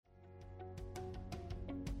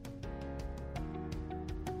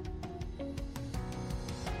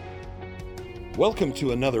Welcome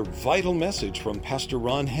to another vital message from Pastor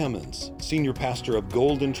Ron Hammonds, Senior Pastor of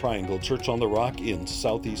Golden Triangle Church on the Rock in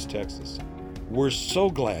Southeast Texas. We're so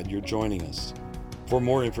glad you're joining us. For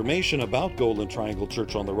more information about Golden Triangle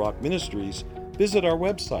Church on the Rock Ministries, visit our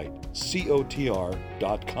website,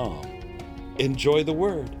 cotr.com. Enjoy the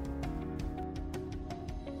Word.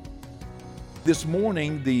 This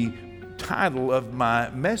morning, the title of my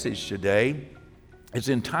message today is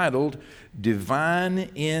entitled Divine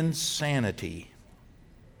Insanity.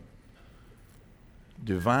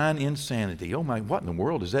 Divine Insanity. Oh my, what in the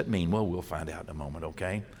world does that mean? Well, we'll find out in a moment,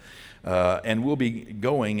 okay? And we'll be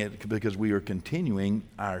going because we are continuing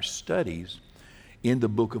our studies in the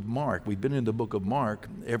book of Mark. We've been in the book of Mark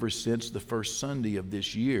ever since the first Sunday of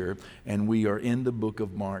this year, and we are in the book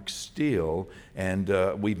of Mark still, and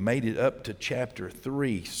we've made it up to chapter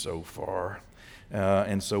 3 so far,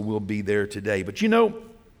 and so we'll be there today. But you know,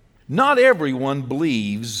 not everyone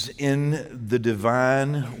believes in the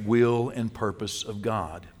divine will and purpose of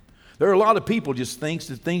God. There are a lot of people just thinks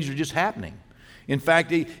that things are just happening. In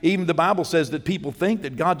fact, even the Bible says that people think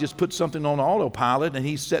that God just put something on autopilot and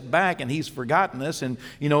He's set back and He's forgotten us, and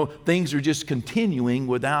things are just continuing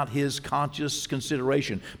without His conscious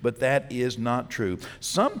consideration. But that is not true.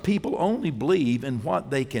 Some people only believe in what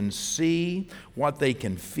they can see, what they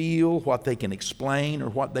can feel, what they can explain, or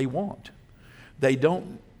what they want. They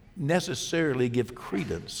don't necessarily give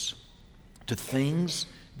credence to things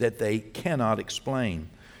that they cannot explain.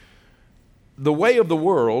 The way of the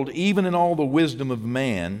world, even in all the wisdom of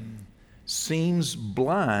man, seems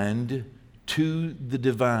blind to the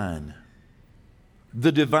divine.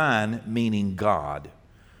 The divine meaning God.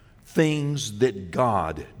 Things that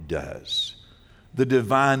God does. The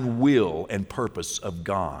divine will and purpose of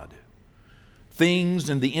God. Things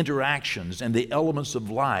and the interactions and the elements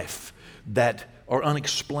of life that are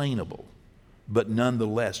unexplainable, but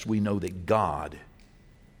nonetheless we know that God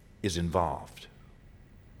is involved.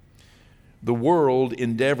 The world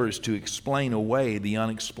endeavors to explain away the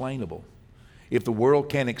unexplainable. If the world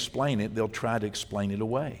can't explain it, they'll try to explain it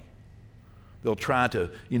away. They'll try to,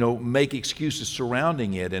 make excuses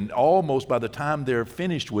surrounding it, and almost by the time they're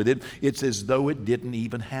finished with it, it's as though it didn't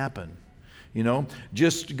even happen.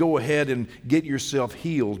 Just go ahead and get yourself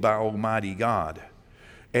healed by Almighty God,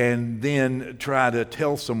 and then try to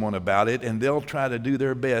tell someone about it, and they'll try to do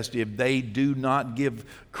their best. If they do not give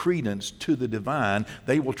credence to the divine,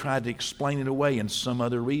 they will try to explain it away in some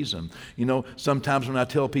other reason. Sometimes when I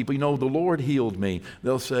tell people, the Lord healed me,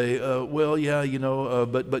 they'll say,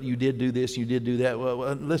 but you did do this, you did do that.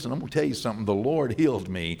 Well, listen, I'm going to tell you something. The Lord healed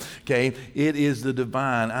me, okay? It is the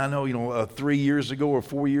divine. I know, 3 years ago or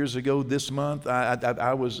 4 years ago this month,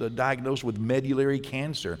 I was diagnosed with medullary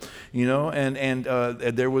cancer,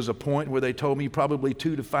 and there was a point where they told me probably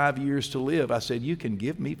 2 to 5 years to live. I said, you can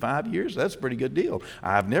give me 5 years? That's a pretty good deal.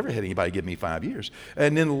 I've never had anybody give me 5 years.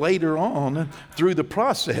 And then later on, through the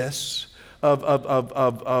process of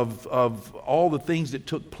all the things that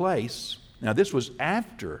took place, now this was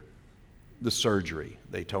after the surgery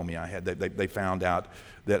they told me I had. They found out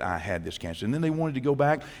that I had this cancer. And then they wanted to go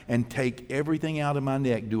back and take everything out of my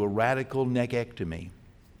neck, do a radical neckectomy.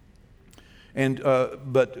 And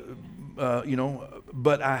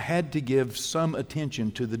but I had to give some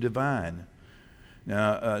attention to the divine.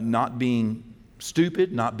 Now, not being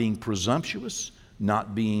stupid, not being presumptuous,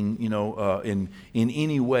 not being, in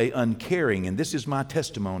any way uncaring. And this is my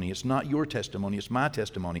testimony. It's not your testimony. It's my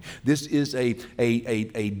testimony. This is a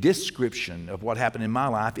description of what happened in my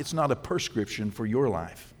life. It's not a prescription for your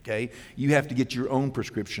life, okay? You have to get your own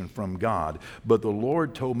prescription from God. But the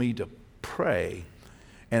Lord told me to pray,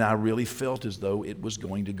 and I really felt as though it was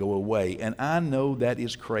going to go away. And I know that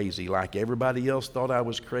is crazy, like everybody else thought I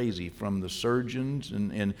was crazy, from the surgeons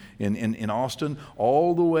in Austin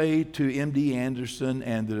all the way to M.D. Anderson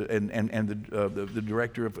and the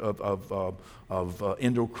director of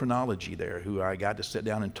endocrinology there, who I got to sit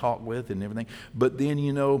down and talk with and everything. But then,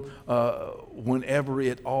 whenever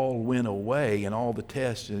it all went away and all the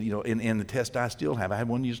tests, and the test I still have, I had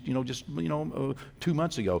one just 2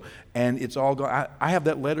 months ago, and it's all gone. I have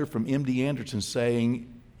that letter from M.D. Anderson saying,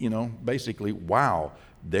 basically, wow,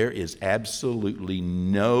 there is absolutely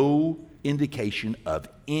no indication of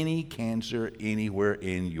any cancer anywhere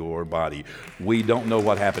in your body. We don't know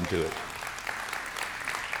what happened to it.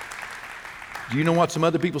 Do you know what some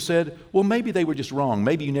other people said? Well, maybe they were just wrong.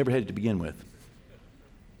 Maybe you never had it to begin with.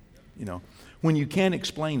 When you can't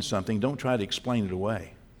explain something, don't try to explain it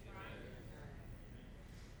away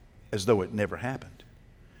as though it never happened.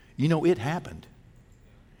 It happened.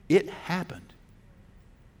 It happened.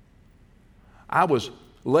 I was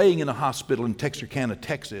laying in a hospital in Texarkana,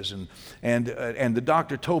 Texas, and the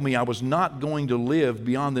doctor told me I was not going to live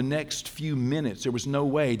beyond the next few minutes. There was no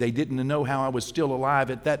way. They didn't know how I was still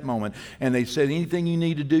alive at that moment. And they said, anything you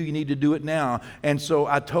need to do it now. And so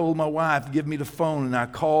I told my wife, give me the phone, and I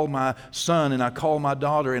called my son, and I called my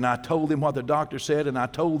daughter, and I told them what the doctor said, and I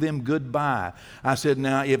told them goodbye. I said,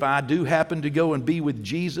 now, if I do happen to go and be with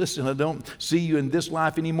Jesus, and I don't see you in this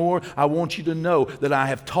life anymore, I want you to know that I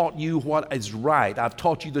have taught you what is right. I've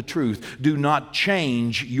taught you the truth. Do not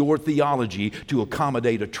change your theology to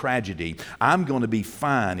accommodate a tragedy. I'm going to be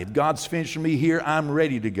fine. If God's finished for me here, I'm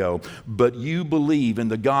ready to go. But you believe in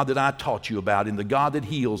the God that I taught you about, in the God that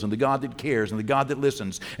heals, and the God that cares, and the God that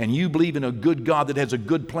listens, and you believe in a good God that has a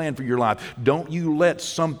good plan for your life. Don't you let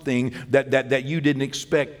something that you didn't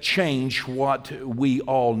expect change what we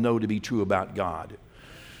all know to be true about God.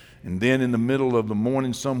 And then in the middle of the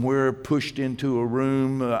morning somewhere, pushed into a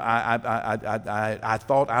room, I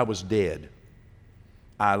thought I was dead.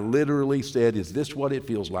 I literally said, is this what it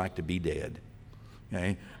feels like to be dead?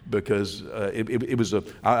 Okay? Because it was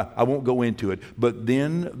I won't go into it, but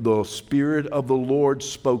then the Spirit of the Lord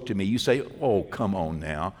spoke to me. You say, oh, come on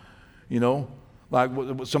now. You know, like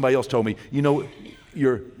what somebody else told me, you know,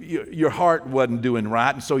 your heart wasn't doing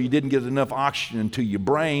right, and so you didn't get enough oxygen to your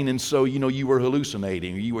brain, and so, you know, you were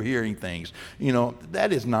hallucinating, or you were hearing things. You know,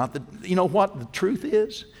 that is not the, you know what the truth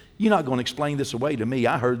is? You're not going to explain this away to me.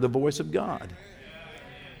 I heard the voice of God.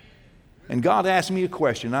 And God asked me a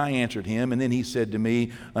question. I answered him, and then he said to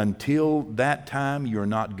me, until that time, you're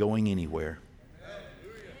not going anywhere.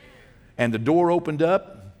 And the door opened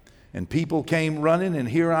up, and people came running, and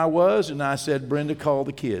here I was, and I said, Brenda, call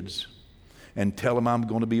the kids and tell them I'm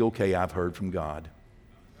going to be okay. I've heard from God.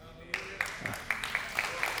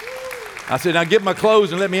 I said, now get my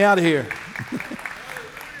clothes and let me out of here.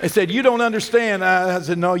 They said, you don't understand. I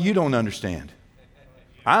said, no, you don't understand.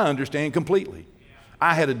 I understand completely.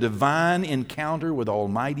 I had a divine encounter with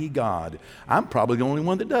Almighty God. I'm probably the only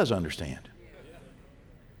one that does understand.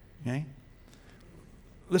 Okay?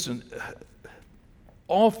 Listen,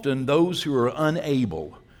 often those who are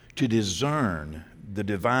unable to discern the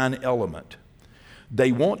divine element,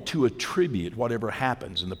 they want to attribute whatever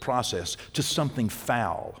happens in the process to something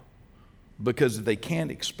foul. Because if they can't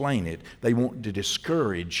explain it, they want to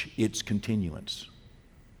discourage its continuance.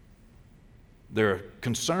 They're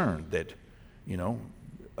concerned that, you know,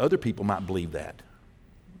 other people might believe that.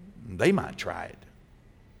 They might try it.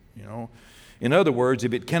 You know, in other words,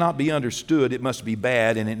 if it cannot be understood, it must be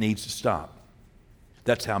bad and it needs to stop.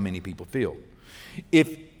 That's how many people feel.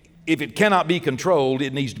 If it cannot be controlled,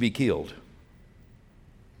 it needs to be killed.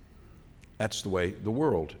 That's the way the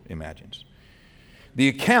world imagines. The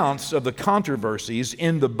accounts of the controversies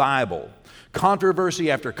in the Bible, controversy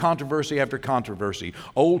after controversy after controversy,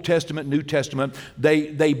 Old Testament, New Testament,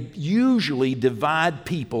 they usually divide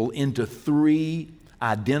people into three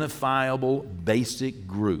identifiable basic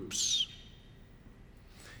groups.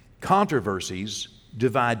 Controversies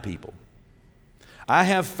divide people. I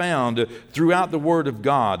have found throughout the Word of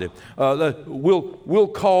God, we'll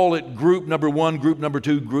call it group number one, group number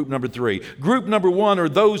two, group number three. Group number one are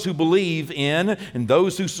those who believe in and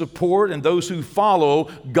those who support and those who follow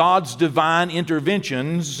God's divine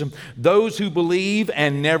interventions, those who believe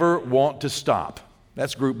and never want to stop.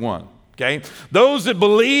 That's group one. Okay? Those that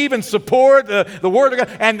believe and support the Word of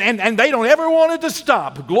God, and they don't ever want it to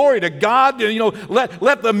stop. Glory to God. You know,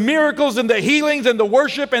 let the miracles and the healings and the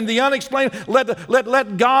worship and the unexplained,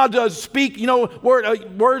 let God speak, you know,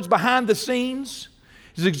 words behind the scenes.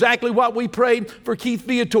 This is exactly what we prayed for Keith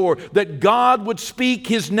Viator, that God would speak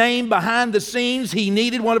His name behind the scenes. He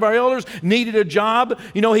needed, one of our elders needed a job.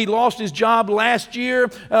 You know, he lost his job last year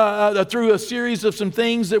through a series of some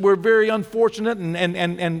things that were very unfortunate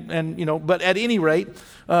and you know, but at any rate,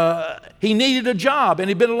 he needed a job, and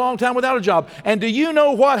he'd been a long time without a job. And do you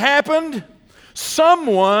know what happened?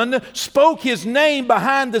 Someone spoke his name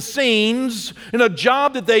behind the scenes in a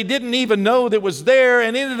job that they didn't even know that was there,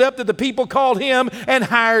 and ended up that the people called him and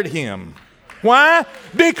hired him. Why?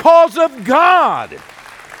 Because of God.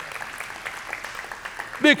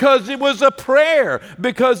 Because it was a prayer.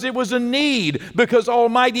 Because it was a need. Because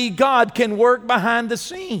Almighty God can work behind the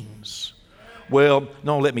scenes. Well,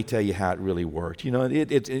 no, let me tell you how it really worked. You know,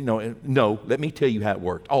 let me tell you how it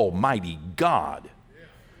worked. Almighty God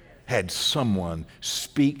had someone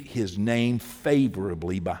speak His name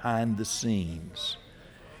favorably behind the scenes.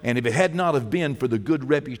 And if it had not have been for the good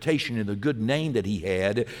reputation and the good name that he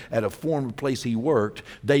had at a former place he worked,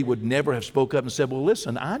 they would never have spoke up and said, well,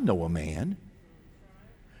 listen, I know a man.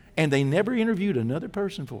 And they never interviewed another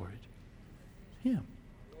person for it. Him.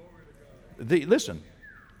 Listen,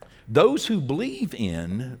 those who believe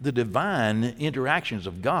in the divine interactions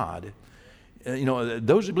of God,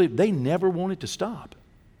 those who believe, they never want it to stop.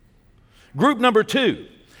 Group number two,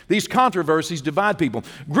 these controversies divide people.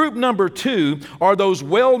 Group number two are those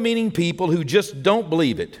well-meaning people who just don't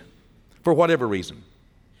believe it for whatever reason.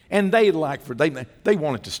 And they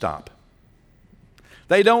want it to stop.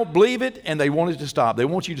 They don't believe it, and they want it to stop. They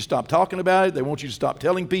want you to stop talking about it. They want you to stop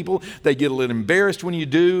telling people. They get a little embarrassed when you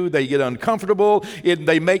do. They get uncomfortable. They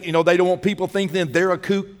don't want people thinking they're a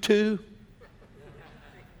kook too.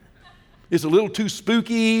 It's a little too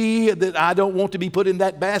spooky that I don't want to be put in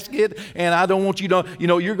that basket, and I don't want you to,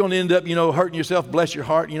 you're going to end up, hurting yourself. Bless your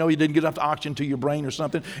heart. You didn't get enough oxygen to your brain or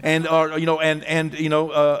something. And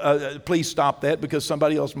please stop that because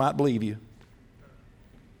somebody else might believe you.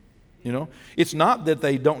 It's not that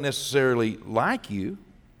they don't necessarily like you.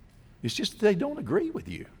 It's just that they don't agree with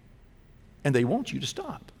you. And they want you to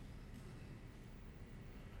stop.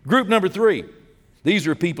 Group number three. These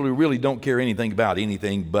are people who really don't care anything about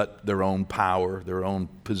anything but their own power, their own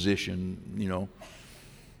position,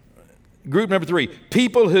 Group number three.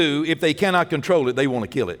 People who, if they cannot control it, they want to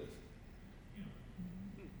kill it.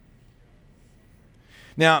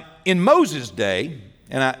 Now, in Moses' day,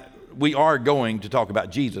 and we are going to talk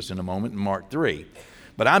about Jesus in a moment in Mark 3.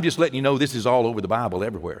 But I'm just letting you know this is all over the Bible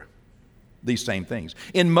everywhere. These same things.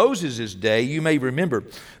 In Moses' day, you may remember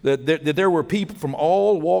that there were people from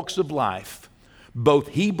all walks of life, both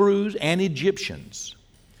Hebrews and Egyptians,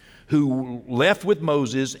 who left with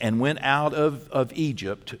Moses and went out of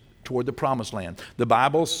Egypt toward the promised land. The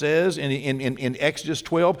Bible says in Exodus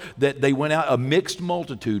 12 that they went out, a mixed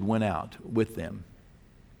multitude went out with them.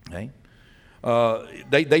 Okay?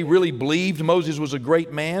 They really believed Moses was a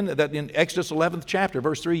great man. That in Exodus 11th chapter,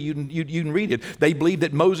 verse 3, you can read it. They believed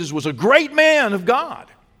that Moses was a great man of God.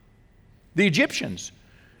 The Egyptians,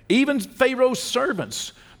 even Pharaoh's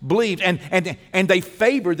servants, believed, and they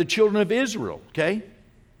favored the children of Israel. Okay,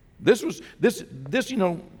 this was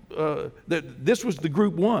the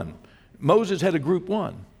group one. Moses had a group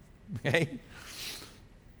one. Okay,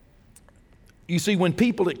 you see, when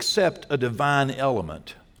people accept a divine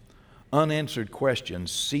element, unanswered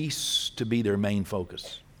questions cease to be their main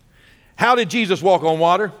focus. How did Jesus walk on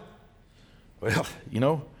water? Well,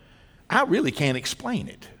 I really can't explain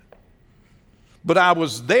it. But I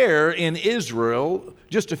was there in Israel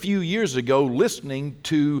just a few years ago listening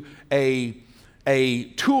to a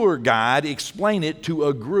tour guide explain it to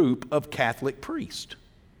a group of Catholic priests.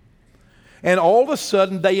 And all of a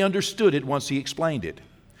sudden they understood it once he explained it.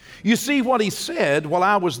 You see, what he said while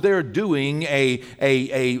I was there doing a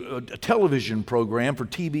television program for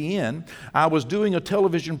TBN, I was doing a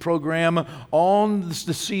television program on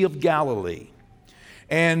the Sea of Galilee.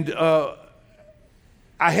 And I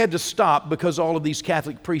had to stop because all of these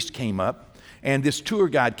Catholic priests came up, and this tour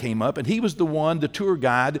guide came up, and he was the tour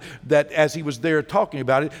guide, that as he was there talking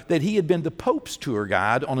about it, that he had been the Pope's tour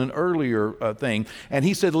guide on an earlier thing. And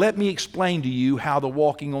he said, "Let me explain to you how the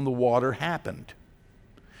walking on the water happened."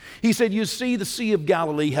 He said, "You see, the Sea of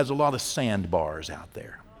Galilee has a lot of sandbars out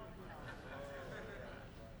there."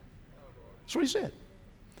 That's what he said.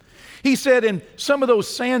 He said, and some of those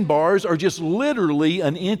sandbars are just literally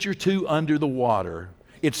an inch or two under the water.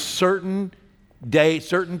 It's certain days,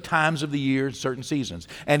 certain times of the year, certain seasons.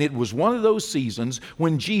 And it was one of those seasons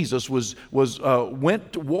when Jesus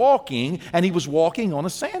went walking, and he was walking on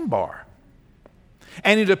a sandbar.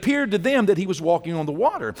 And it appeared to them that he was walking on the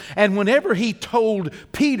water. And whenever he told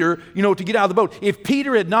Peter, to get out of the boat, if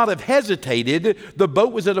Peter had not have hesitated, the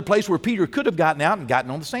boat was at a place where Peter could have gotten out and gotten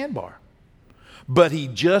on the sandbar. But he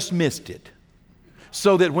just missed it.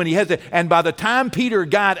 So that when he hesitated, and by the time Peter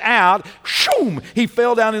got out, shoom, he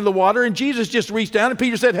fell down in the water, and Jesus just reached down, and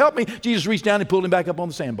Peter said, "Help me." Jesus reached down and pulled him back up on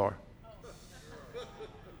the sandbar.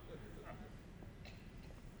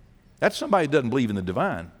 That's somebody who doesn't believe in the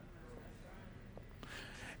divine.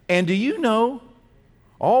 And do you know,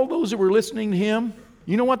 all those that were listening to him,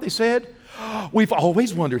 you know what they said? "We've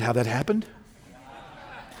always wondered how that happened.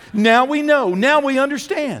 Now we know. Now we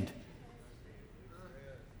understand."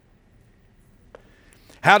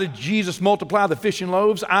 How did Jesus multiply the fish and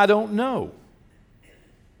loaves? I don't know.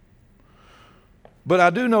 But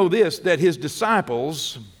I do know this, that his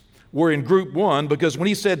disciples were in group one, because when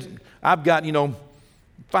he said, "I've got,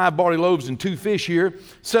 5 barley loaves and 2 fish here,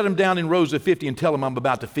 set them down in rows of 50 and tell them I'm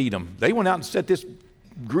about to feed them." They went out and set this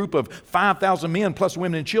group of 5,000 men plus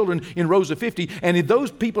women and children in rows of 50. And if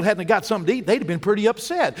those people hadn't got something to eat, they'd have been pretty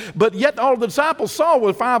upset. But yet all the disciples saw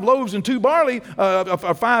was 5 loaves and 2 barley,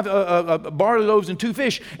 5 barley loaves and 2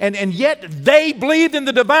 fish. And yet they believed in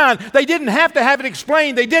the divine. They didn't have to have it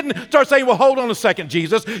explained. They didn't start saying, well, hold on a second,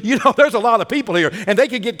 Jesus. You know, there's a lot of people here. And they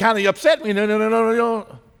could get kind of upset. No.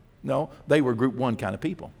 No, they were group 1 kind of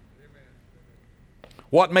people.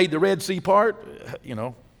 What made the Red Sea part? You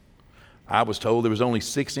know, I was told there was only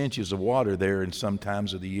 6 inches of water there in some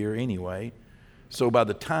times of the year anyway. So by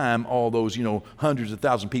the time all those, hundreds of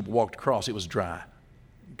thousands of people walked across, it was dry.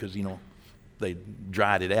 Because, they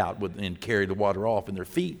dried it out and carried the water off in their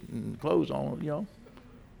feet and clothes on, Do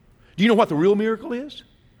you know what the real miracle is?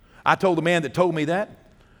 I told the man that told me that,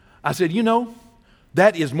 I said,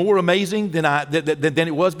 that is more amazing than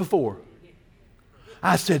it was before.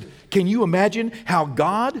 I said, can you imagine how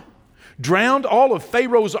God drowned all of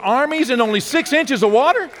Pharaoh's armies in only 6 inches of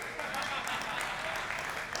water?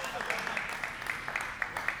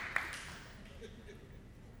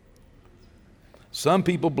 Some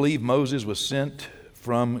people believe Moses was sent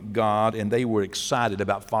from God and they were excited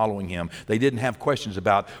about following him. They didn't have questions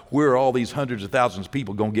about where are all these hundreds of thousands of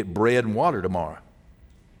people going to get bread and water tomorrow.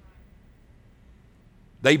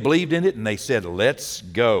 They believed in it and they said, let's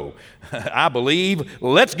go. I believe,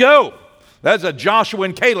 let's go. That's a Joshua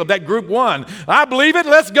and Caleb, that group 1. I believe it,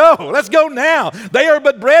 let's go. Let's go now. They are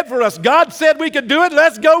but bread for us. God said we could do it,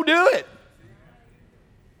 let's go do it.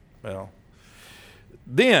 Well,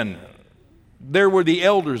 then there were the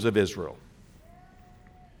elders of Israel.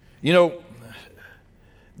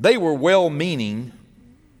 They were well-meaning,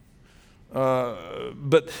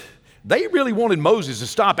 but they really wanted Moses to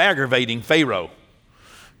stop aggravating Pharaoh.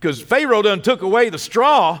 Because Pharaoh done took away the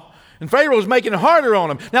straw, and Pharaoh was making it harder on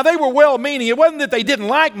them. Now, they were well-meaning. It wasn't that they didn't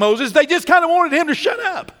like Moses. They just kind of wanted him to shut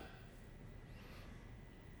up.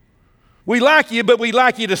 We like you, but we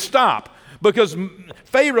like you to stop. Because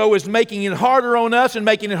Pharaoh is making it harder on us and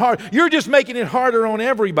making it hard. You're just making it harder on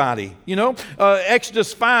everybody.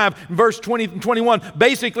 Exodus 5, verse 20 and 21.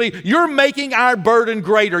 Basically, you're making our burden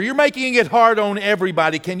greater. You're making it hard on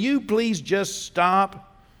everybody. Can you please just stop?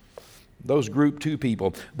 Those group 2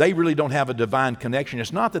 people, they really don't have a divine connection.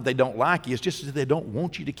 It's not that they don't like you. It's just that they don't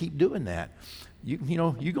want you to keep doing that. You're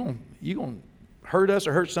going to hurt us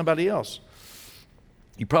or hurt somebody else.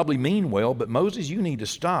 You probably mean well, but Moses, you need to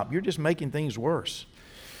stop. You're just making things worse.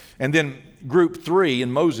 And then group 3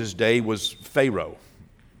 in Moses' day was Pharaoh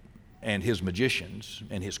and his magicians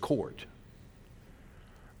and his court.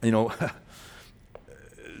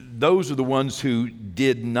 Those are the ones who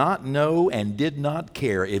did not know and did not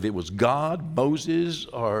care if it was God, Moses,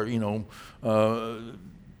 or,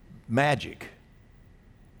 magic.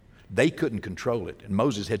 They couldn't control it, and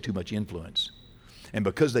Moses had too much influence. And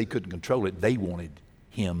because they couldn't control it, they wanted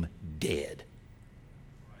him dead.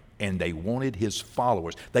 And they wanted his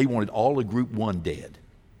followers. They wanted all of group 1 dead.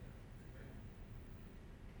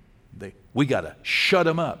 We got to shut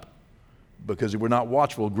them up, because if we're not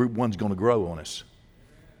watchful, group 1's going to grow on us.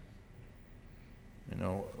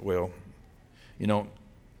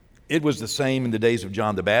 It was the same in the days of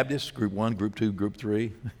John the Baptist, group 1, group 2, group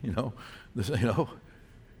 3,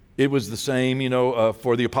 It was the same,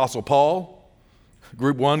 for the Apostle Paul,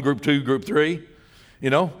 group 1, group 2, group 3,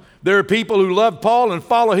 There are people who love Paul and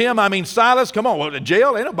follow him. Silas, come on, well,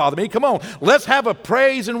 jail, ain't no bother me. Come on, let's have a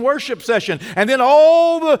praise and worship session. And then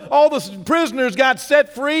all the prisoners got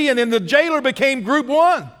set free, and then the jailer became group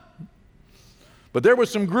 1. But there were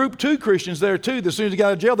some group 2 Christians there too. As soon as he got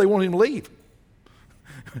out of jail, they wanted him to leave.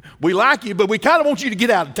 We like you, but we kind of want you to get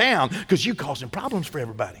out of town because you're causing problems for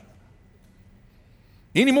everybody.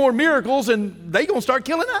 Any more miracles and they going to start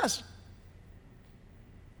killing us.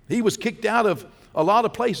 He was kicked out of a lot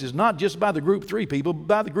of places, not just by the group 3 people, but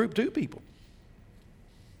by the group 2 people.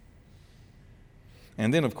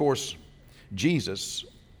 And then, of course, Jesus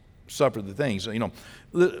suffered the things.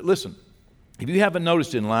 Listen. If you haven't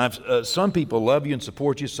noticed in life, some people love you and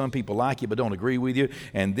support you, some people like you but don't agree with you,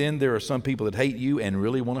 and then there are some people that hate you and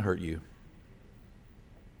really want to hurt you.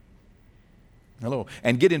 Hello.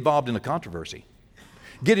 And get involved in a controversy.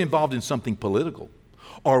 Get involved in something political.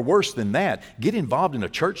 Or worse than that, get involved in a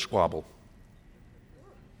church squabble.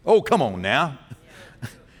 Oh, come on now.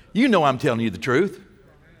 You know I'm telling you the truth.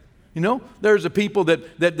 There's a people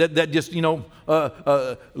that just,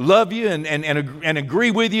 love you and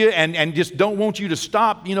agree with you and just don't want you to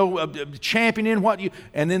stop, championing what you,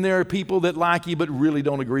 and then there are people that like you but really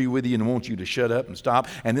don't agree with you and want you to shut up and stop.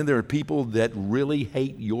 And then there are people that really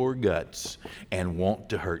hate your guts and want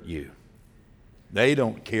to hurt you. They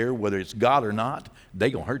don't care whether it's God or not.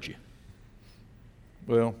 They gonna hurt you.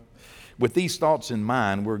 Well, with these thoughts in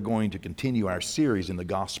mind, we're going to continue our series in the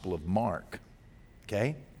Gospel of Mark.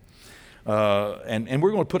 Okay? And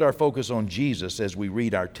we're going to put our focus on Jesus as we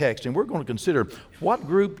read our text, and we're going to consider what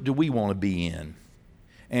group do we want to be in.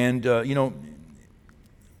 And,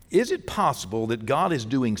 is it possible that God is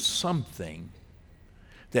doing something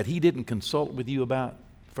that He didn't consult with you about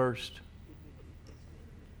first?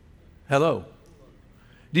 Hello?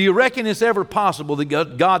 Do you reckon it's ever possible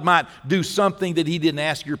that God might do something that He didn't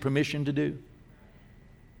ask your permission to do?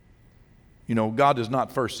 You know, God does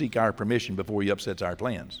not first seek our permission before He upsets our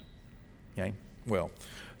plans. Okay? Well,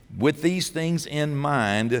 with these things in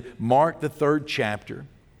mind, Mark the 3rd chapter,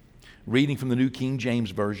 reading from the New King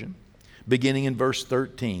James Version, beginning in verse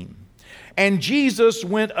 13. And Jesus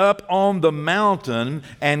went up on the mountain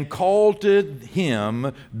and called to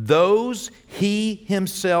Him those He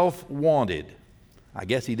Himself wanted. I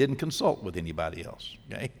guess He didn't consult with anybody else.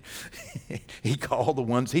 Okay? He called the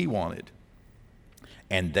ones He wanted.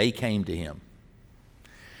 And they came to Him.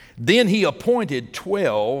 Then He appointed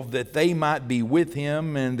 12 that they might be with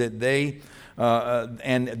Him, and that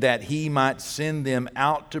He might send them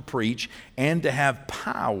out to preach and to have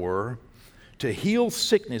power to heal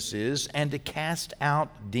sicknesses and to cast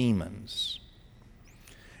out demons.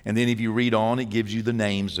 And then if you read on, it gives you the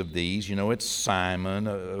names of these. You know, it's Simon,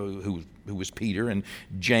 who was Peter, and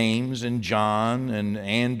James and John and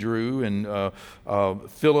Andrew and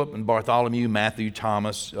Philip and Bartholomew, Matthew,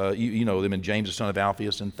 Thomas. You know them, and James the son of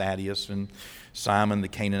Alphaeus and Thaddeus and Simon the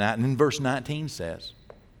Canaanite. And then verse 19 says,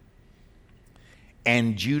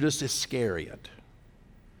 and Judas Iscariot,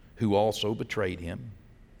 who also betrayed Him.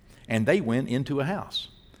 And they went into a house.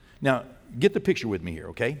 Now, get the picture with me here,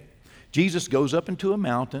 okay? Jesus goes up into a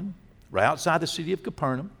mountain right outside the city of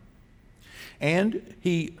Capernaum, and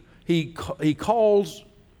he calls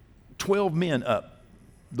 12 men up,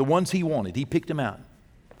 the ones He wanted. He picked them out,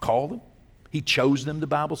 called them. He chose them, the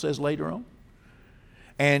Bible says later on.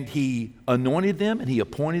 And He anointed them, and He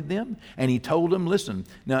appointed them, and He told them, listen,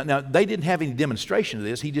 now they didn't have any demonstration of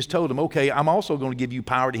this. He just told them, okay, I'm also going to give you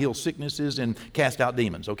power to heal sicknesses and cast out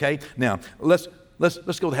demons, okay? Now, let's go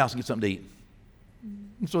to the house and get something to eat.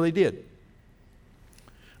 And so they did.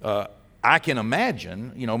 I can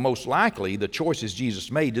imagine, most likely the choices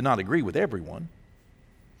Jesus made did not agree with everyone.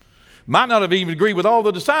 Might not have even agreed with all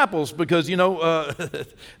the disciples because, they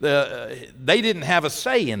didn't have a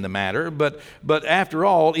say in the matter, but after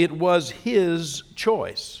all, it was His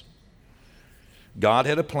choice. God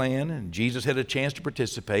had a plan, and Jesus had a chance to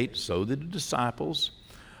participate, so did the disciples.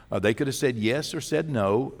 They could have said yes or said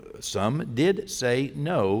no. Some did say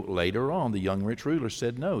no later on. The young rich ruler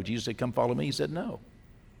said no. Jesus said, come follow me. He said no.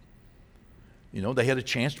 They had a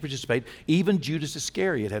chance to participate. Even Judas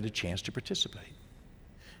Iscariot had a chance to participate.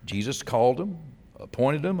 Jesus called them,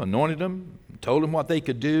 appointed them, anointed them, told them what they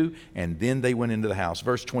could do, and then they went into the house.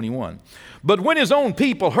 Verse 21. But when His own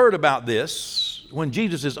people heard about this, when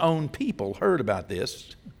Jesus' own people heard about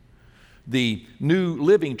this, the New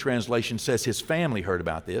Living Translation says His family heard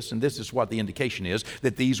about this, and this is what the indication is,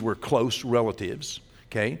 that these were close relatives.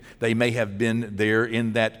 Okay? They may have been there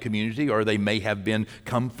in that community, or they may have been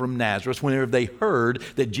come from Nazareth. Whenever they heard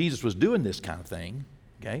that Jesus was doing this kind of thing,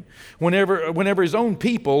 okay? Whenever His own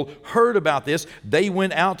people heard about this, they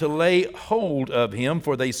went out to lay hold of Him,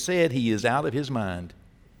 for they said He is out of His mind.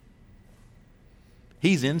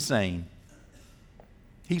 He's insane.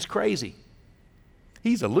 He's crazy.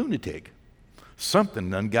 He's a lunatic. Something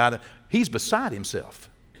done got to, he's beside himself.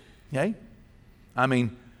 Okay? I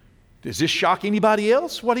mean, does this shock anybody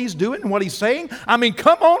else, what he's doing and what he's saying? I mean,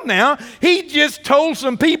 come on now. He just told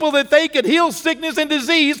some people that they could heal sickness and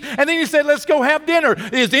disease, and then He said, let's go have dinner.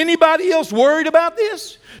 Is anybody else worried about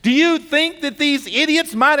this? Do you think that these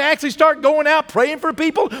idiots might actually start going out praying for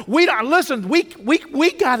people? We got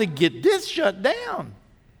to get this shut down.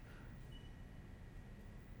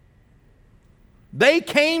 They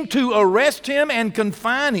came to arrest Him and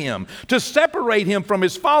confine Him, to separate Him from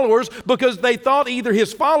His followers, because they thought either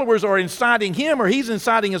His followers are inciting Him or He's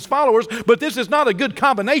inciting His followers. But this is not a good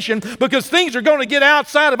combination, because things are going to get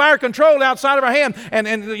outside of our control, outside of our hand.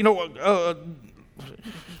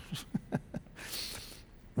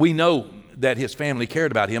 We know that His family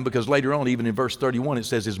cared about Him, because later on, even in verse 31, it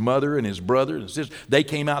says His mother and His brother and sisters, they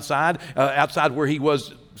came outside where He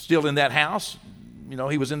was still in that house.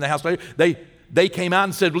 He was in the house later. They came out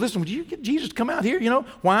and said, well, listen, would you get Jesus to come out here?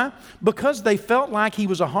 Why? Because they felt like He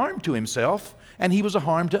was a harm to Himself and He was a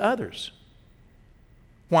harm to others.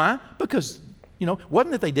 Why? Because,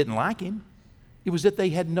 wasn't that they didn't like Him. It was that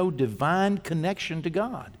they had no divine connection to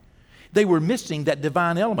God. They were missing that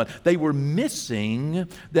divine element. They were missing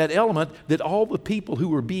that element that all the people who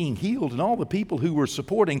were being healed and all the people who were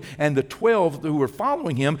supporting and the 12 who were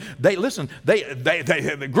following him,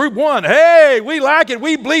 group one, hey, we like it,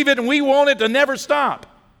 we believe it, and we want it to never stop.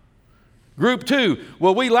 Group two,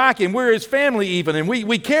 well, we like him, we're his family even, and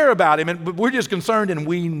we care about him, but we're just concerned and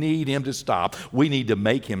we need him to stop. We need to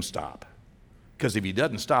make him stop. Because if he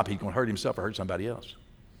doesn't stop, he's going to hurt himself or hurt somebody else.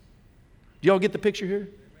 Do y'all get the picture here?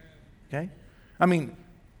 Okay? I mean,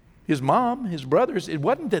 his mom, his brothers, it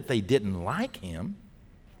wasn't that they didn't like him,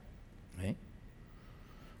 okay?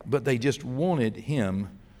 But they just wanted him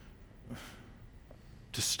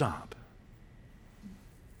to stop.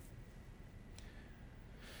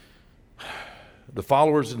 The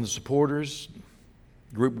followers and the supporters,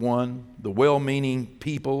 group one, the well-meaning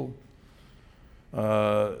people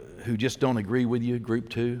who just don't agree with you, group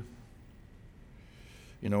two.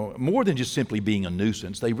 You know, more than just simply being a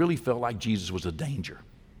nuisance, they really felt like Jesus was a danger.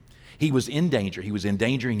 He was in danger. He was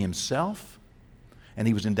endangering himself, and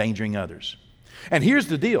he was endangering others. And here's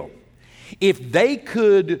the deal. If they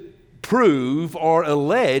could prove or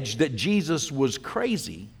allege that Jesus was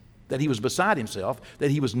crazy, that he was beside himself,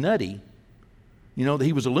 that he was nutty, you know, that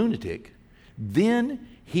he was a lunatic, then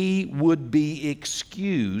he would be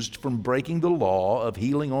excused from breaking the law of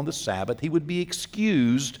healing on the Sabbath. He would be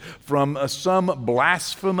excused from some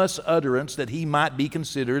blasphemous utterance that he might be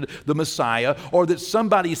considered the Messiah, or that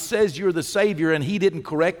somebody says you're the Savior and he didn't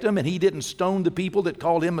correct them and he didn't stone the people that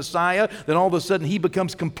called him Messiah. Then all of a sudden he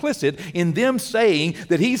becomes complicit in them saying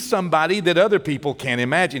that he's somebody that other people can't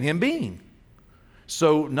imagine him being.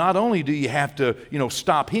 So not only do you have to,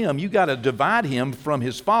 stop him, you got to divide him from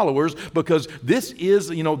his followers, because this is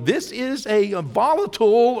a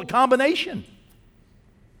volatile combination.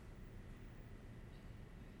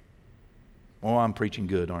 Oh, I'm preaching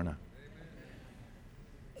good, aren't I?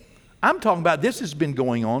 I'm talking about this has been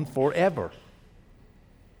going on forever.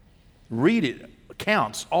 Read it,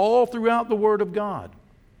 accounts all throughout the Word of God.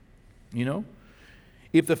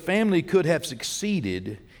 If the family could have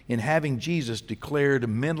succeeded in having Jesus declared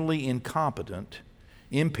mentally incompetent,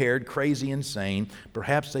 impaired, crazy, insane,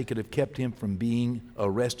 perhaps they could have kept him from being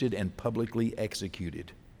arrested and publicly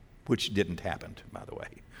executed, which didn't happen, by the way.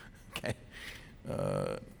 Okay.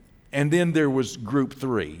 And then there was group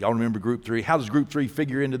three. Y'all remember group three? How does group three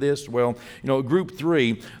figure into this? Well, group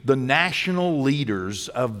three, the national leaders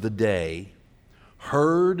of the day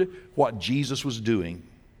heard what Jesus was doing,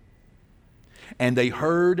 and they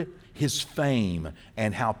heard his fame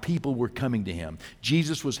and how people were coming to him.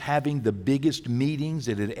 Jesus was having the biggest meetings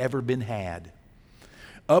that had ever been had.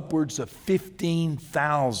 Upwards of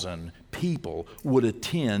 15,000 people would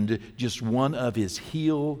attend just one of his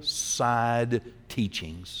hillside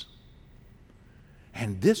teachings.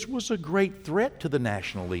 And this was a great threat to the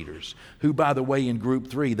national leaders, who, by the way, in group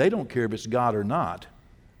three, they don't care if it's God or not.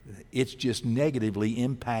 It's just negatively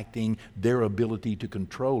impacting their ability to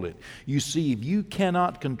control it. You see, if you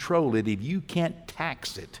cannot control it, if you can't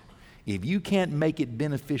tax it, if you can't make it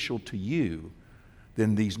beneficial to you,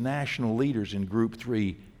 then these national leaders in group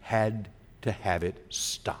three had to have it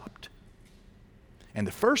stopped. And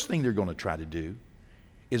the first thing they're going to try to do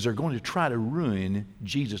is they're going to try to ruin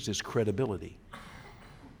Jesus' credibility.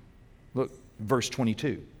 Look, verse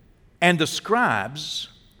 22. And the scribes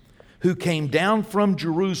who came down from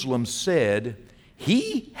Jerusalem said,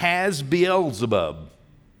 "He has Beelzebub."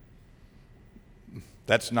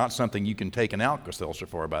 That's not something you can take an Alka-Seltzer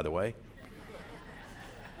for, by the way.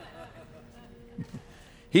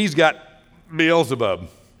 He's got Beelzebub.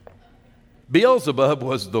 Beelzebub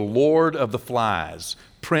was the lord of the flies,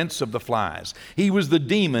 prince of the flies. He was the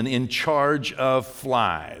demon in charge of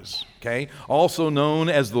flies, okay? Also known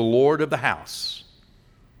as the lord of the house.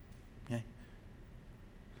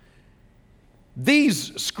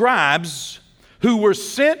 These scribes who were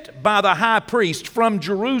sent by the high priest from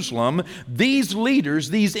Jerusalem, these leaders,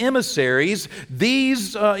 these emissaries,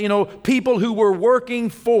 these people who were working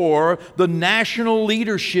for the national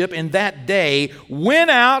leadership in that day, went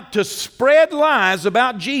out to spread lies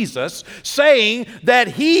about Jesus, saying that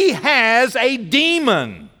he has a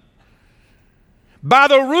demon. By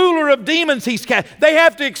the ruler of demons he's cast. They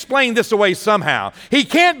have to explain this away somehow. He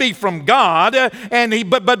can't be from God,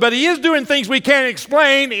 but he is doing things we can't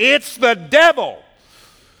explain. It's the devil.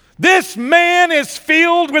 This man is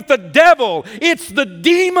filled with the devil. It's the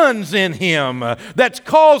demons in him that's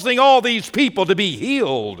causing all these people to be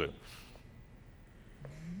healed.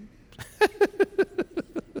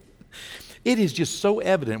 It is just so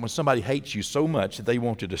evident when somebody hates you so much that they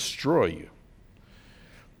want to destroy you.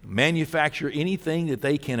 Manufacture anything that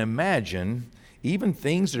they can imagine Even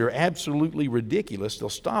things that are absolutely ridiculous, they'll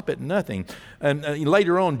stop at nothing. And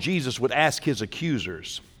later on, Jesus would ask his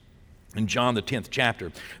accusers in John the 10th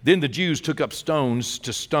chapter. Then the Jews took up stones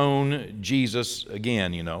to stone Jesus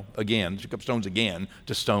again, took up stones again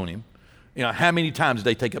to stone him. How many times did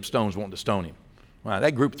they take up stones wanting to stone him? Well,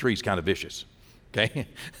 that group 3 is kind of vicious, okay?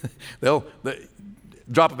 They'll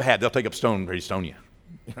drop of a hat, they'll take up stone ready to stone you.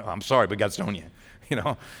 I'm sorry, but God stone you.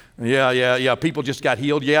 Yeah, people just got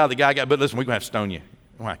healed. Yeah, the guy got, but listen, we're going to have to stone you.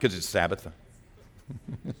 Why? Because it's Sabbath.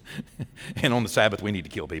 And on the Sabbath, we need to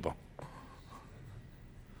kill people.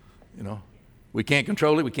 We can't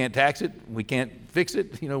control it. We can't tax it. We can't fix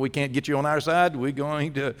it. We can't get you on our side. We're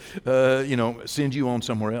going to, send you on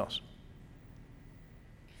somewhere else.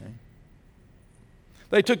 Okay?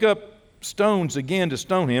 They took up stones again to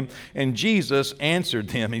stone him, and Jesus answered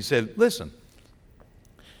them. He said, listen,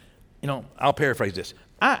 I'll paraphrase this.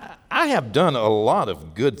 I have done a lot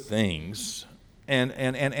of good things, and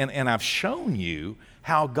I've shown you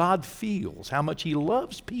how God feels, how much he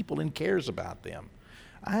loves people and cares about them.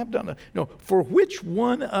 I have done for which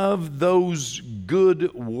one of those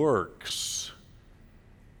good works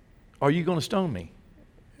are you going to stone me?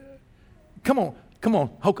 Come on.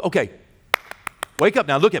 Okay. Wake up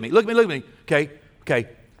now. Look at me. Okay.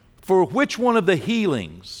 For which one of the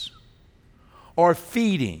healings or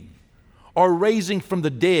feeding or raising from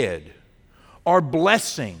the dead or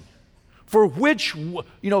blessing, for which,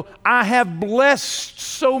 I have blessed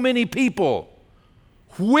so many people.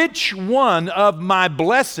 Which one of my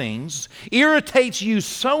blessings irritates you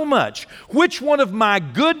so much? Which one of my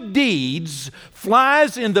good deeds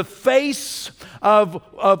flies in the face of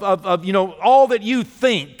all that you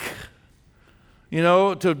think,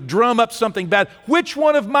 to drum up something bad? Which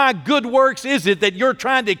one of my good works is it that you're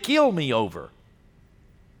trying to kill me over?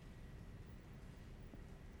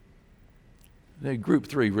 The group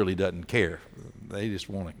 3 really doesn't care. They just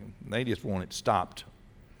want it stopped.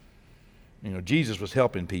 Jesus was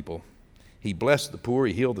helping people. He blessed the poor,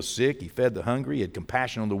 he healed the sick, he fed the hungry, he had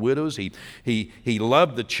compassion on the widows, he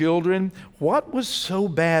loved the children. What was so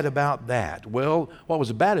bad about that? Well, what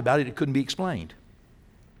was bad about it couldn't be explained.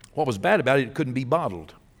 What was bad about it couldn't be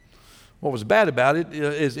bottled. What was bad about it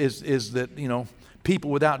is that, people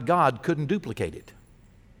without God couldn't duplicate it.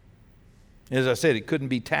 As I said, it couldn't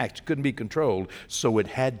be taxed, couldn't be controlled, so it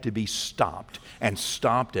had to be stopped, and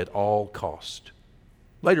stopped at all cost.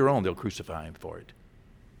 Later on, they'll crucify him for it.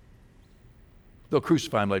 They'll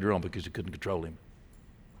crucify him later on because they couldn't control him.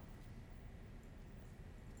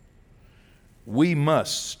 We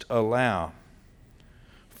must allow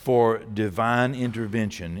for divine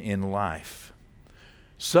intervention in life.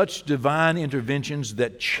 Such divine interventions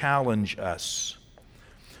that challenge us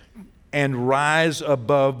and rise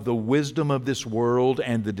above the wisdom of this world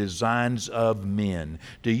and the designs of men.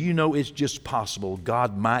 Do you know it's just possible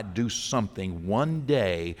God might do something one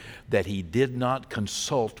day that he did not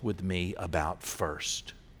consult with me about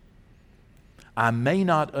first? I may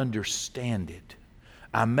not understand it.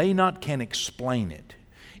 I may not can explain it.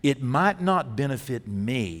 It might not benefit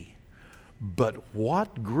me, but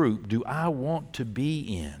what group do I want to be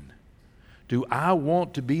in? Do I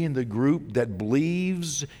want to be in the group that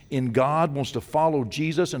believes in God, wants to follow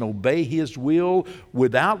Jesus and obey his will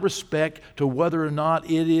without respect to whether or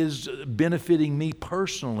not it is benefiting me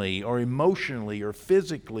personally or emotionally or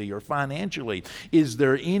physically or financially? Is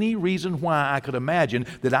there any reason why I could imagine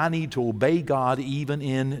that I need to obey God even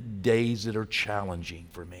in days that are challenging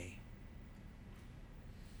for me?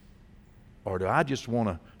 Or do I just want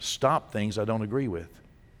to stop things I don't agree with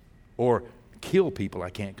or kill people I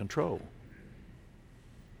can't control?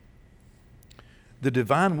 The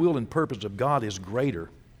divine will and purpose of God is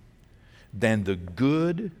greater than the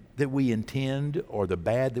good that we intend or the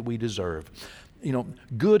bad that we deserve.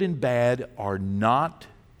 Good and bad are not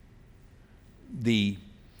the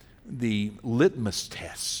litmus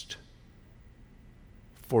test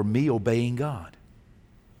for me obeying God.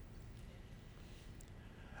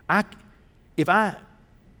 Let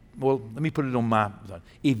me put it on my side.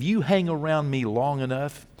 If you hang around me long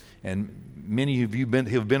enough, and many of you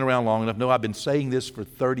have been around long enough know I've been saying this for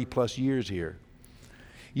 30 plus years here.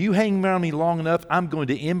 You hang around me long enough, I'm going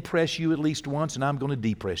to impress you at least once, and I'm going to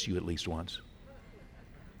depress you at least once.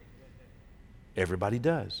 Everybody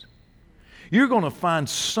does. You're going to find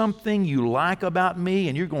something you like about me,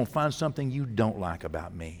 and you're going to find something you don't like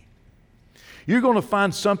about me. You're going to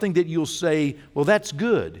find something that you'll say, well, that's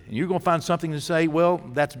good. And you're going to find something to say, well,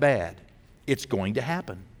 that's bad. It's going to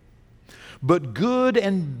happen. But good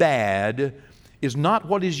and bad is not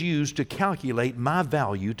what is used to calculate my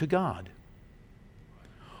value to God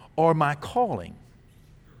or my calling.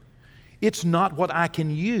 It's not what I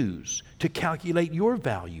can use to calculate your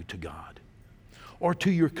value to God or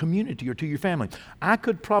to your community or to your family. I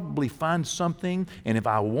could probably find something, and if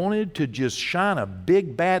I wanted to just shine a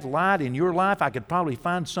big bad light in your life, I could probably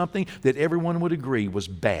find something that everyone would agree was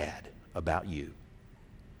bad about you.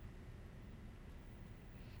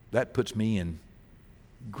 That puts me in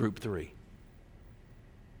group 3.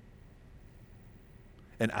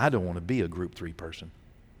 And I don't want to be a group 3 person.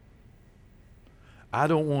 I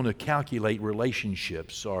don't want to calculate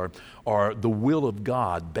relationships or the will of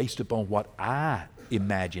God based upon what I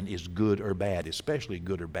imagine is good or bad, especially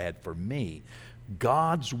good or bad for me.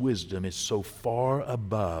 God's wisdom is so far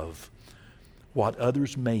above what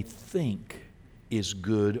others may think is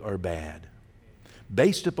good or bad.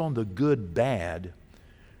 Based upon the good-bad,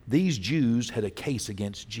 these Jews had a case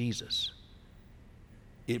against Jesus.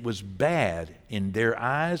 It was bad in their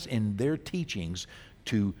eyes, in their teachings,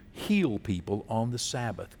 to heal people on the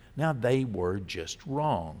Sabbath. Now, they were just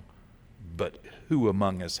wrong. But who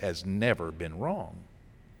among us has never been wrong?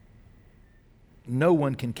 No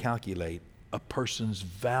one can calculate a person's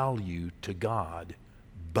value to God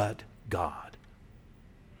but God.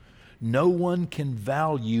 No one can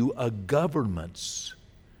value a government's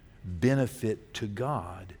benefit to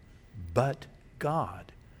God but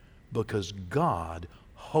God, because God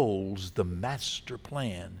holds the master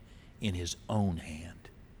plan in His own hand.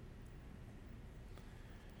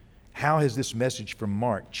 How has this message from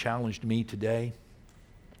Mark challenged me today?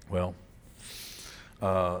 Well,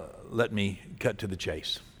 let me cut to the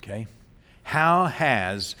chase, okay? How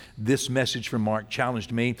has this message from Mark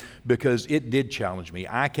challenged me? Because it did challenge me.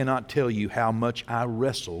 I cannot tell you how much I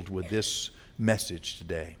wrestled with this message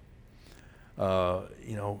today.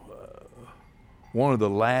 One of the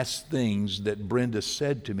last things that Brenda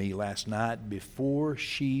said to me last night before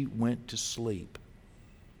she went to sleep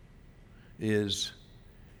is,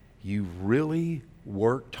 "You really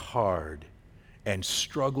worked hard and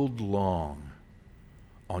struggled long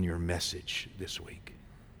on your message this week."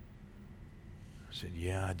 I said,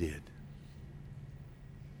 "Yeah, I did.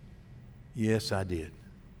 Yes, I did.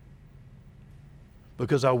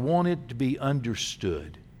 Because I want it to be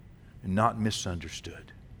understood and not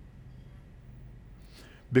misunderstood.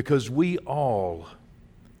 Because we all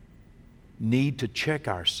need to check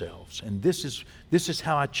ourselves. And this is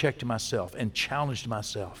how I checked myself and challenged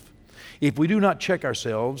myself. If we do not check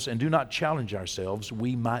ourselves and do not challenge ourselves,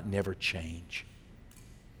 we might never change.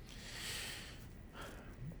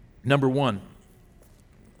 Number one,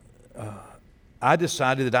 I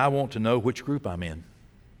decided that I want to know which group I'm in.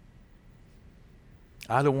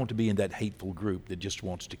 I don't want to be in that hateful group that just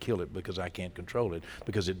wants to kill it because I can't control it,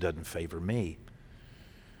 because it doesn't favor me.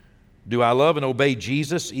 Do I love and obey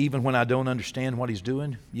Jesus even when I don't understand what He's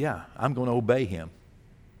doing? Yeah, I'm going to obey Him.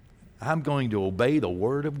 I'm going to obey the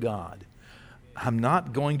Word of God. I'm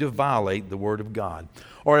not going to violate the Word of God.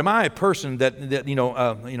 Or am I a person that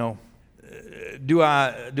do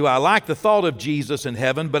I like the thought of Jesus in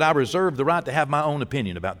heaven, but I reserve the right to have my own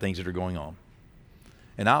opinion about things that are going on?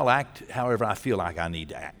 And I'll act however I feel like I need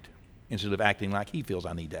to act, instead of acting like He feels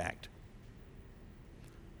I need to act.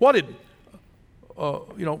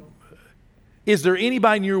 Is there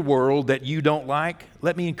anybody in your world that you don't like?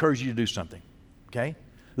 Let me encourage you to do something, okay?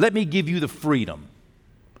 Let me give you the freedom.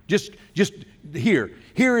 Just here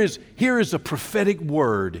is a prophetic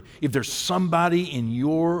word. If there's somebody in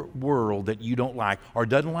your world that you don't like or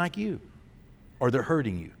doesn't like you, or they're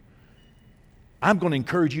hurting you, I'm going to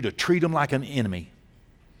encourage you to treat them like an enemy.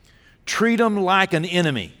 Treat them like an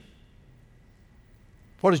enemy.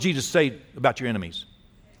 What does Jesus say about your enemies?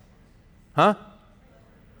 Huh?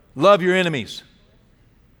 Love your enemies.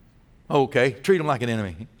 Okay, treat them like an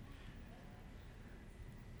enemy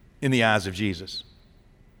in the eyes of Jesus.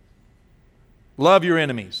 Love your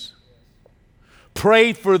enemies.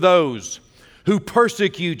 Pray for those who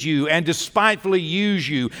persecute you and despitefully use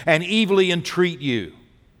you and evilly entreat you.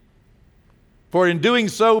 For in doing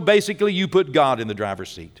so, basically, you put God in the driver's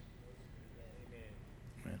seat.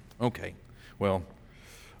 Okay, well,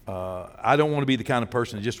 I don't want to be the kind of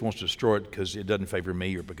person that just wants to destroy it because it doesn't favor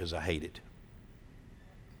me or because I hate it.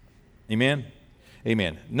 Amen?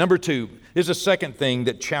 Amen. Number two, there's a second thing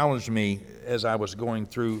that challenged me as I was going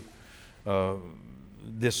through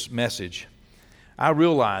this message. I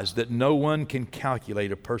realized that no one can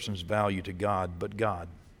calculate a person's value to God but God.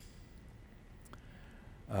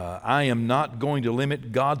 I am not going to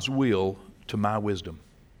limit God's will to my wisdom.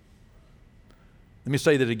 Let me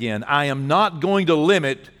say that again. I am not going to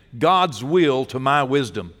limit God's will to my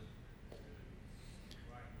wisdom.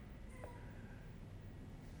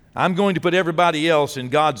 I'm going to put everybody else in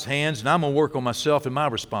God's hands, and I'm going to work on myself and my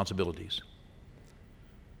responsibilities.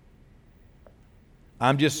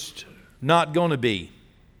 I'm just not going to be.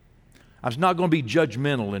 I'm not going to be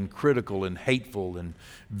judgmental and critical and hateful and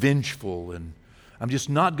vengeful, and I'm just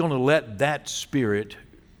not going to let that spirit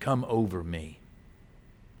come over me.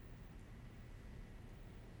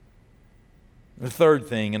 The third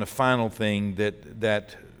thing and a final thing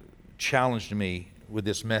that challenged me with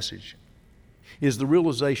this message is the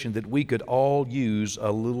realization that we could all use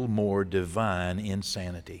a little more divine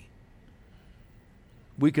insanity.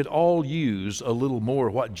 We could all use a little more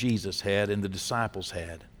what Jesus had and the disciples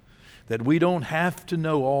had. That we don't have to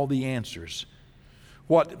know all the answers.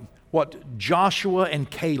 What Joshua and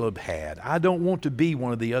Caleb had. I don't want to be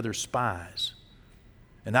one of the other spies.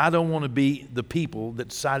 And I don't want to be the people that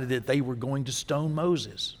decided that they were going to stone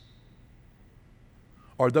Moses.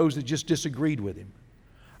 Or those that just disagreed with him.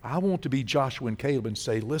 I want to be Joshua and Caleb and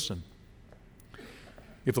say, listen,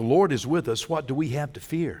 if the Lord is with us, what do we have to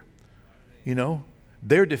fear? You know,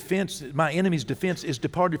 their defense, my enemy's defense is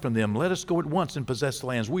departed from them. Let us go at once and possess the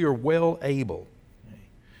lands. We are well able.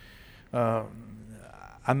 I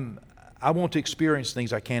want to experience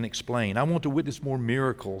things I can't explain. I want to witness more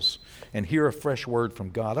miracles and hear a fresh word from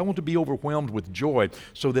God. I want to be overwhelmed with joy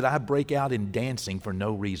so that I break out in dancing for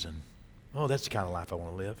no reason. Oh, that's the kind of life I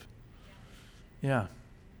want to live. Yeah.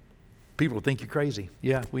 People will think you're crazy.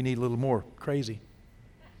 Yeah, we need a little more crazy.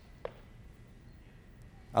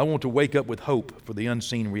 I want to wake up with hope for the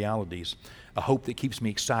unseen realities, a hope that keeps me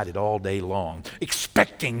excited all day long,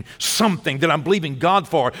 expecting something that I'm believing God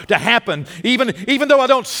for to happen, even though I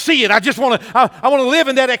don't see it. I just want to live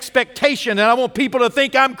in that expectation, and I want people to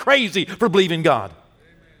think I'm crazy for believing God.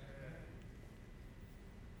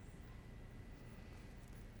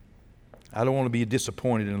 I don't want to be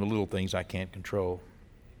disappointed in the little things I can't control.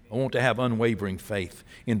 I want to have unwavering faith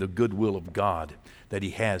in the goodwill of God that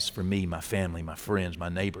He has for me, my family, my friends, my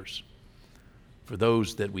neighbors, for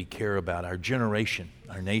those that we care about, our generation,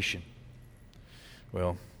 our nation.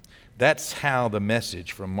 Well, that's how the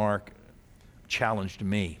message from Mark challenged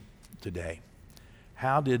me today.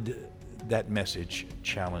 How did that message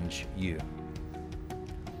challenge you?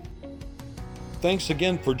 Thanks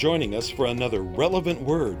again for joining us for another relevant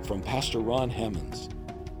word from Pastor Ron Hemmons.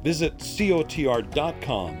 Visit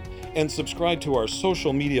cotr.com and subscribe to our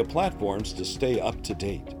social media platforms to stay up to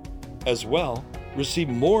date. As well, receive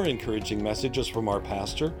more encouraging messages from our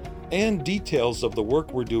pastor and details of the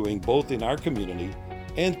work we're doing both in our community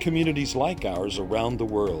and communities like ours around the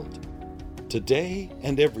world. Today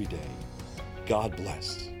and every day, God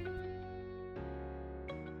bless.